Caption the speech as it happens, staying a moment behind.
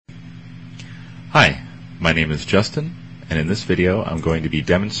Hi, my name is Justin, and in this video I'm going to be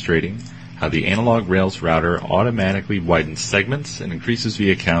demonstrating how the Analog Rails router automatically widens segments and increases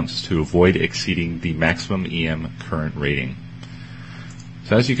via counts to avoid exceeding the maximum EM current rating.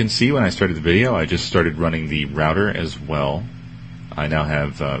 So as you can see, when I started the video, I just started running the router as well. I now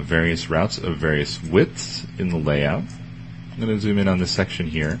have various routes of various widths in the layout. I'm going to zoom in on this section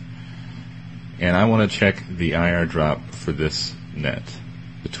here, and I want to check the IR drop for this net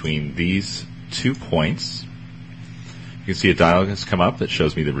between these 2 points. You can see a dialog has come up that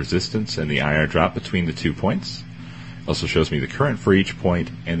shows me the resistance and the IR drop between the 2 points. It also shows me the current for each point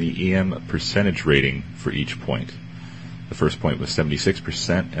and the EM percentage rating for each point. The first point was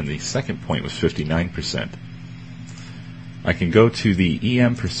 76% and the second point was 59%. I can go to the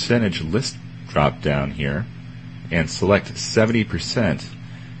EM percentage list drop down here and select 70%,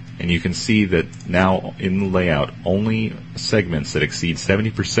 and you can see that now in the layout only segments that exceed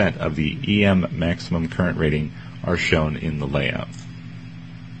 70% of the EM maximum current rating are shown in the layout.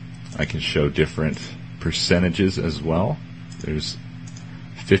 I can show different percentages as well. There's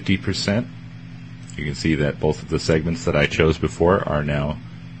 50%. You can see that both of the segments that I chose before are now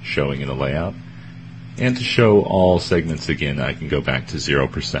showing in the layout. And to show all segments again, I can go back to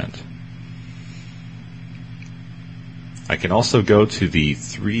 0%. I can also go to the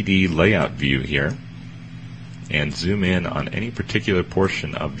 3D layout view here and zoom in on any particular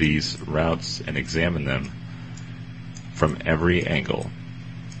portion of these routes and examine them from every angle.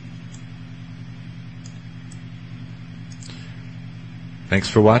 Thanks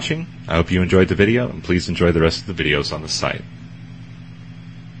for watching. I hope you enjoyed the video, and please enjoy the rest of the videos on the site.